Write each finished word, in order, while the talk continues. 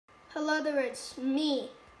Hello there, it's me.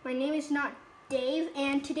 My name is not Dave,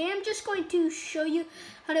 and today I'm just going to show you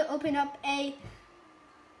how to open up a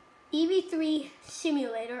EV3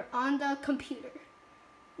 simulator on the computer.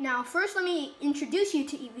 Now, first let me introduce you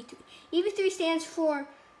to EV3. EV3 stands for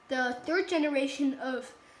the third generation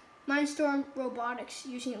of Mindstorm robotics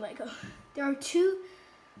using Lego. There are two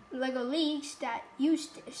Lego leagues that use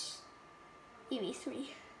this EV3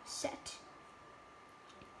 set.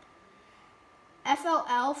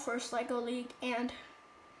 FLL, First Lego League, and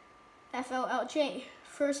FLLJ,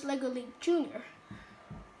 First Lego League Junior.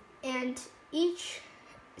 And each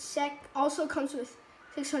set also comes with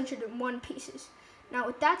 601 pieces. Now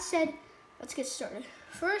with that said, let's get started.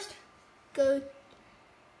 First, go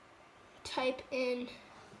type in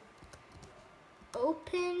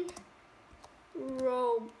Open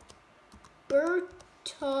Roberta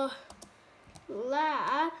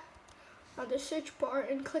Lab on the search bar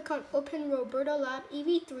and click on Open Roberta Lab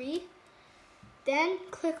EV3. Then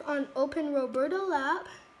click on Open Roberta Lab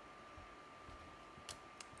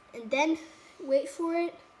and then wait for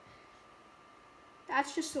it.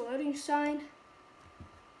 That's just a loading sign.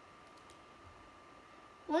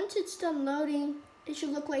 Once it's done loading, it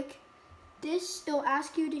should look like this. It'll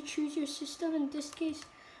ask you to choose your system. In this case,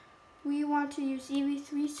 we want to use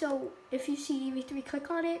EV3, so if you see EV3, click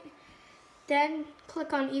on it. Then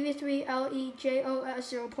click on EV3 LEJOS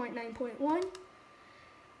 0.9.1,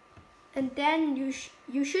 and then you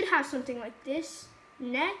should have something like this.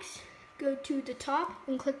 Next, go to the top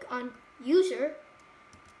and click on User.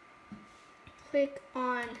 Click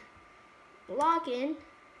on Login,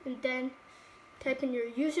 and then type in your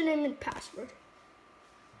username and password.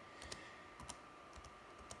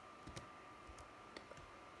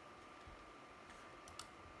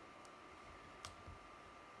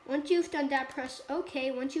 Once you've done that, press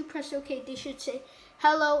OK. Once you press OK, they should say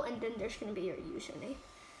hello, and then there's going to be your username.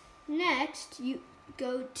 Next, you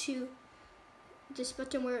go to this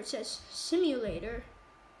button where it says Simulator,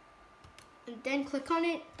 and then click on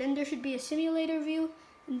it. Then there should be a simulator view,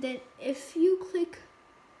 and then if you click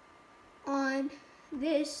on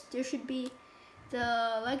this, there should be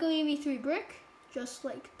the Lego EV3 brick, just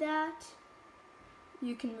like that.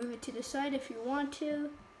 You can move it to the side if you want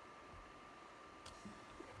to.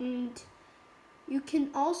 And you can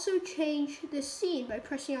also change the scene by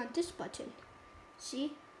pressing on this button.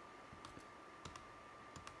 See?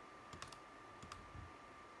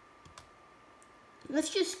 Let's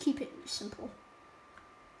just keep it simple.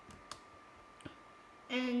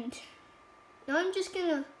 And now I'm just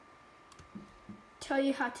gonna tell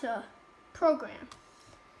you how to program.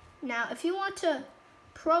 Now, if you want to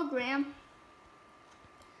program,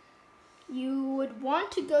 you would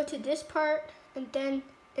want to go to this part, and then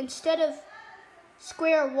instead of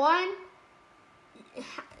square 1,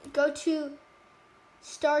 go to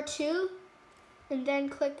star 2, and then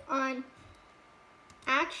click on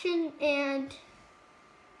action and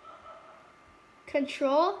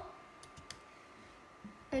control.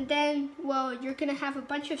 And then, well, you're gonna have a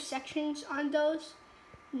bunch of sections on those.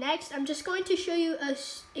 Next, I'm just going to show you an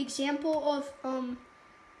example of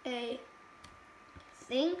a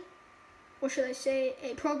thing, or should I say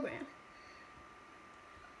a program.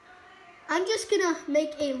 I'm just gonna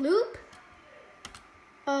make a loop,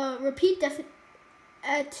 repeat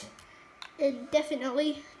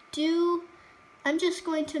indefinitely. I'm just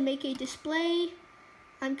going to make a display.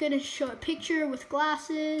 I'm gonna show a picture with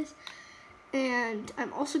glasses, and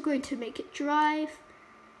I'm also going to make it drive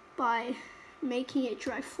by making it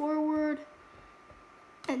drive forward,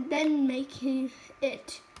 and then making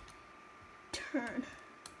it turn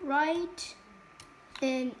right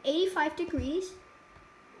in 85 degrees.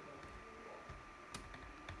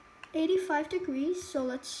 85 degrees, so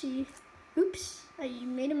let's see. Oops, I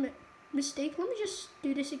made a mistake. Let me just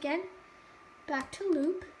do this again. Back to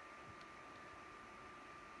loop.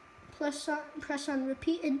 Press on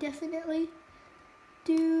repeat indefinitely.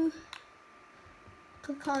 Click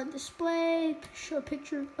on display, show a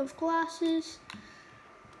picture of glasses.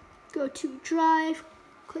 Go to drive,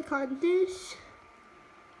 click on this.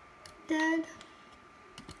 Then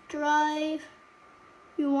drive,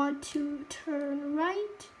 you want to turn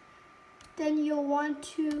right. Then you'll want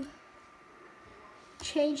to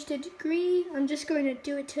change the degree. I'm just going to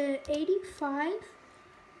do it to 85.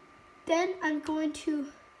 Then I'm going to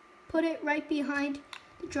put it right behind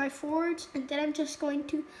the drive forwards, and then I'm just going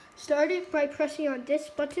to start it by pressing on this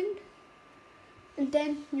button, and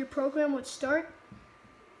then your program would start.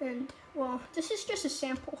 And well, this is just a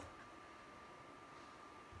sample.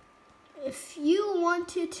 If you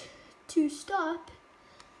wanted to stop,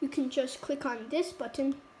 you can just click on this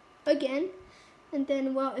button again, And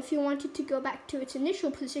then, well, if you wanted to go back to its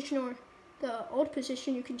initial position or the old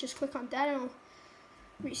position, you can just click on that and it'll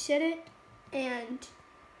reset it. And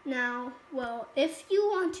now, well, if you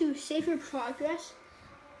want to save your progress,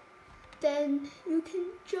 then you can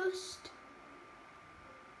just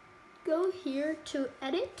go here to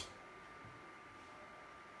edit,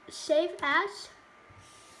 save as,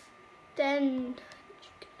 then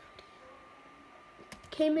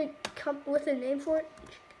come with a name for it.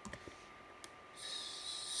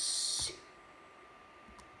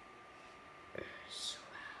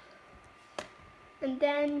 And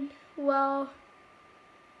then, well,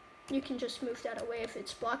 you can just move that away if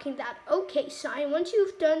it's blocking that OK sign. Once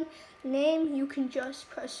you've done name, you can just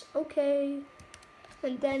press OK,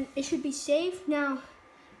 and then it should be saved. Now,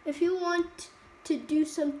 if you want to do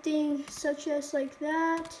something such as like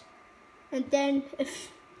that, and then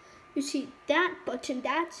if you see that button,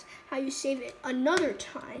 that's how you save it another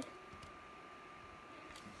time.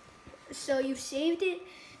 So you've saved it,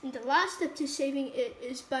 and the last step to saving it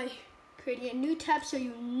is by creating a new tab so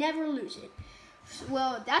you never lose it.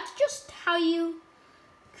 Well, that's just how you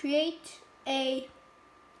create a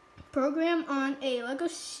program on a Lego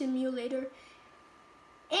simulator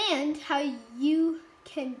and how you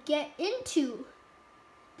can get into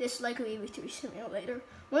this Lego EV3 simulator.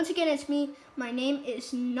 Once again, it's me. My name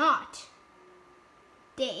is not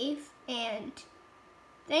Dave, and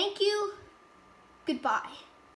thank you. Goodbye.